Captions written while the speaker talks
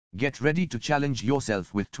Get ready to challenge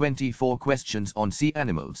yourself with 24 questions on sea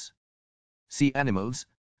animals. Sea animals.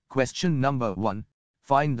 Question number 1.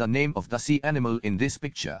 Find the name of the sea animal in this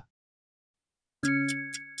picture.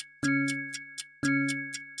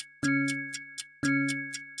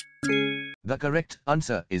 The correct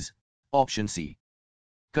answer is option C.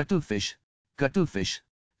 Cuttlefish. Cuttlefish.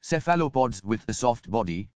 Cephalopods with a soft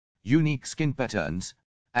body, unique skin patterns,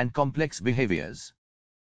 and complex behaviors.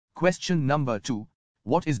 Question number 2.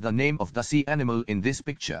 What is the name of the sea animal in this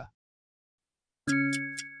picture?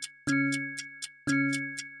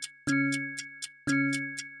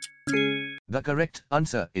 The correct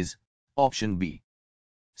answer is option B.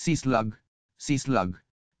 Sea slug. Sea slug.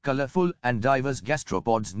 Colorful and diverse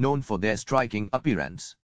gastropods known for their striking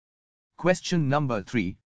appearance. Question number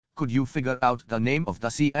 3. Could you figure out the name of the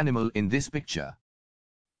sea animal in this picture?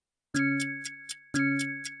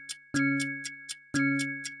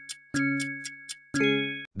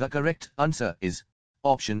 The correct answer is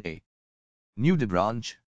option A.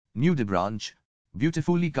 Nudibranch. Nudibranch.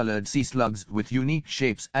 Beautifully colored sea slugs with unique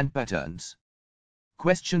shapes and patterns.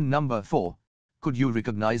 Question number 4. Could you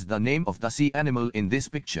recognize the name of the sea animal in this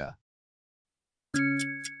picture?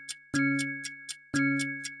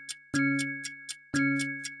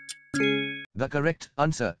 The correct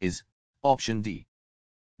answer is option D.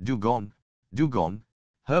 Dugong. Dugong.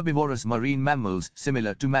 Herbivorous marine mammals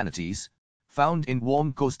similar to manatees, found in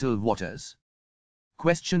warm coastal waters.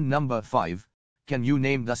 Question number 5. Can you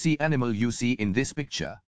name the sea animal you see in this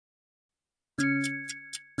picture?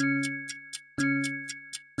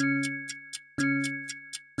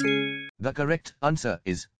 The correct answer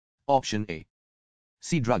is option A.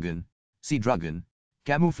 Sea dragon. Sea dragon.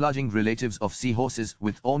 Camouflaging relatives of seahorses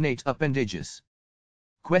with ornate appendages.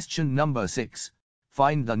 Question number 6.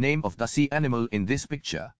 Find the name of the sea animal in this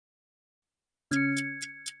picture.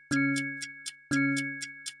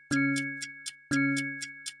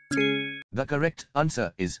 The correct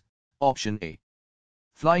answer is option A.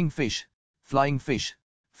 Flying fish. Flying fish.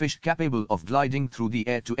 Fish capable of gliding through the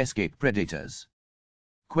air to escape predators.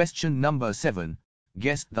 Question number 7.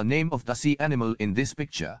 Guess the name of the sea animal in this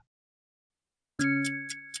picture.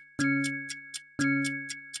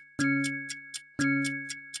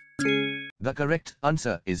 The correct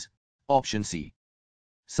answer is option C.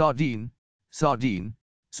 Sardine. Sardine.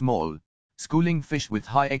 Small, schooling fish with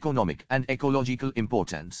high economic and ecological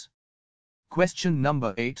importance. Question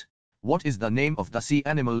number 8. What is the name of the sea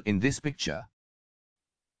animal in this picture?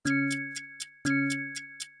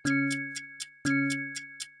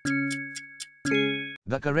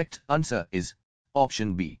 The correct answer is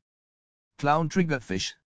option B. Clown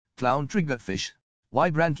triggerfish. Clown triggerfish.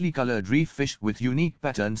 Vibrantly colored reef fish with unique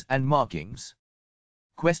patterns and markings.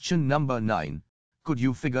 Question number 9. Could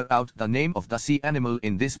you figure out the name of the sea animal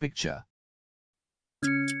in this picture?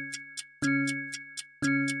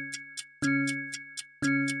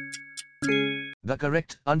 The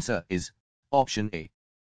correct answer is option A.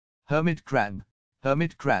 Hermit crab.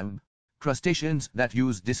 Hermit crab. Crustaceans that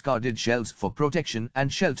use discarded shells for protection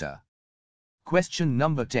and shelter. Question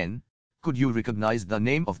number 10. Could you recognize the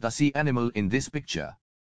name of the sea animal in this picture?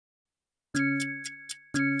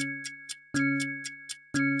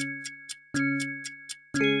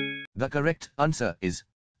 The correct answer is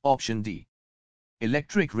option D.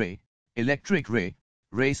 Electric ray. Electric ray.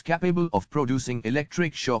 Rays capable of producing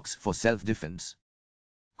electric shocks for self-defense.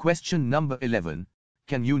 Question number 11.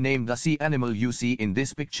 Can you name the sea animal you see in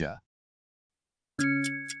this picture?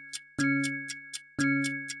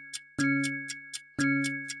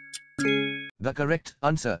 The correct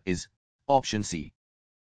answer is option C.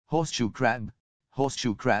 Horseshoe crab.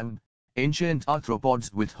 Horseshoe crab. Ancient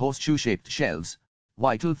arthropods with horseshoe-shaped shells,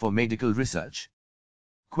 vital for medical research.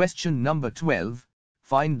 Question number 12.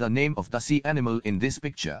 Find the name of the sea animal in this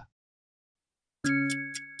picture.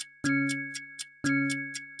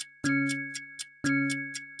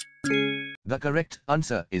 The correct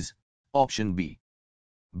answer is option B.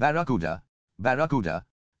 Barracuda. Barracuda.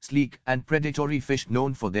 Sleek and predatory fish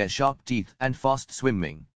known for their sharp teeth and fast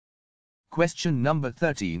swimming. Question number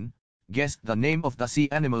 13. Guess the name of the sea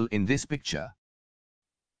animal in this picture.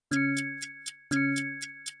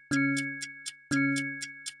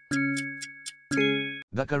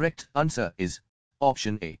 The correct answer is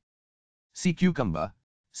option A. Sea cucumber.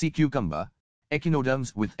 Sea cucumber.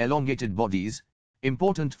 Echinoderms with elongated bodies,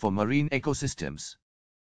 important for marine ecosystems.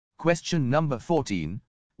 Question number 14.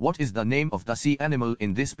 What is the name of the sea animal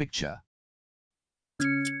in this picture?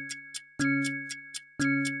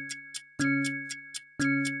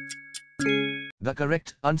 The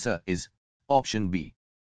correct answer is option B.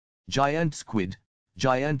 Giant squid.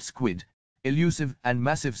 Giant squid. elusive and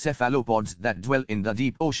massive cephalopods that dwell in the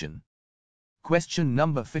deep ocean. Question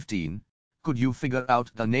number 15. Could you figure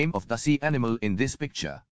out the name of the sea animal in this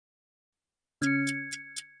picture?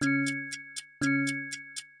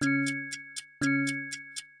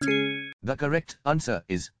 The correct answer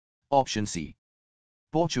is option C.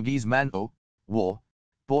 Portuguese man-o, war,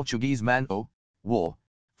 Portuguese man-o, war,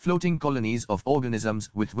 floating colonies of organisms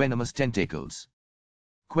with venomous tentacles.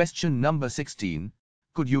 Question number 16.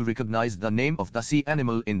 Could you recognize the name of the sea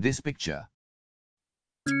animal in this picture?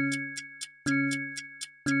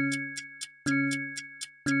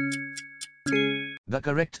 The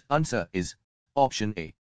correct answer is option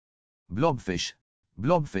A. Blobfish,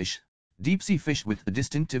 blobfish, deep-sea fish with a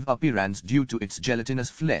distinctive appearance due to its gelatinous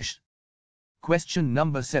flesh. Question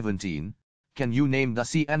number 17. Can you name the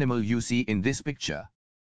sea animal you see in this picture?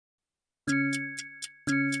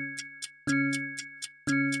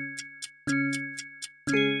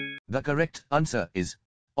 The correct answer is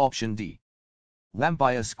option D.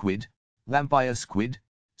 Vampire squid,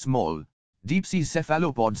 small, deep-sea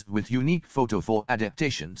cephalopods with unique photophore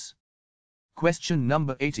adaptations. Question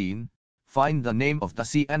number 18. Find the name of the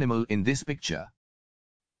sea animal in this picture.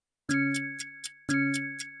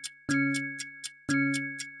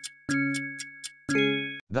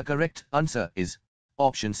 The correct answer is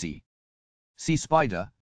option C. Sea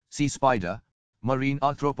spider, marine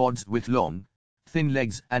arthropods with long, thin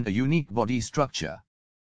legs and a unique body structure.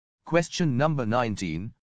 Question number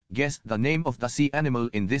 19. Guess the name of the sea animal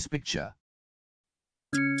in this picture.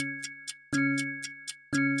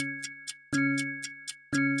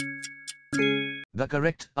 The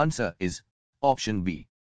correct answer is option B.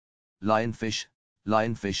 Lionfish,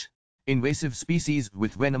 invasive species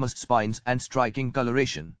with venomous spines and striking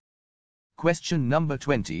coloration. Question number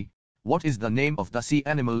 20. What is the name of the sea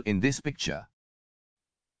animal in this picture?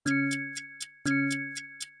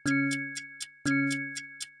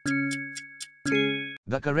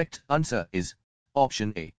 The correct answer is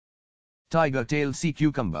option A. Tiger-tail sea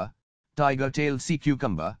cucumber,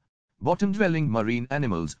 bottom-dwelling marine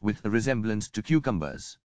animals with a resemblance to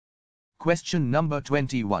cucumbers. Question number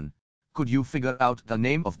 21. Could you figure out the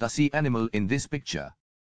name of the sea animal in this picture?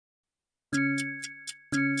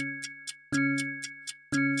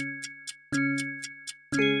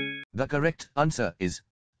 The correct answer is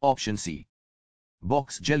option C.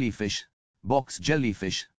 Box jellyfish,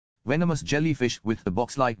 venomous jellyfish with a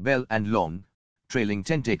box-like bell and long, trailing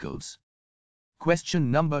tentacles.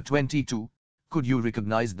 Question number 22. Could you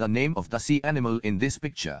recognize the name of the sea animal in this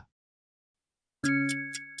picture?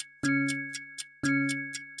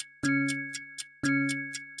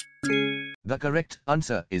 The correct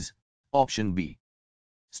answer is option B.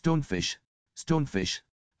 Stonefish,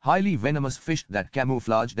 highly venomous fish that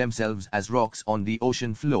camouflage themselves as rocks on the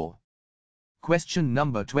ocean floor. Question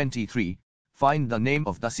number 23. Find the name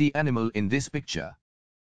of the sea animal in this picture.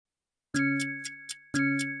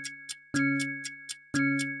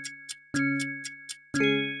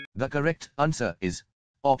 The correct answer is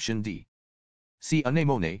option D. Sea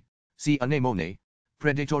anemone,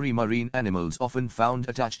 predatory marine animals often found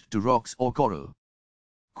attached to rocks or coral.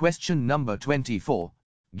 Question number 24.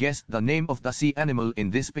 Guess the name of the sea animal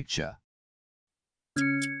in this picture.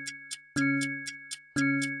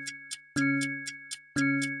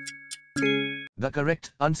 The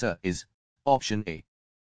correct answer is option A.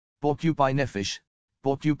 Porcupinefish,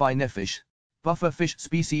 pufferfish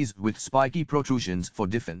species with spiky protrusions for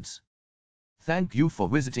defense. Thank you for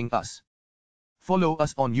visiting us. Follow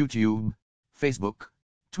us on YouTube, Facebook,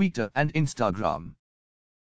 Twitter and Instagram.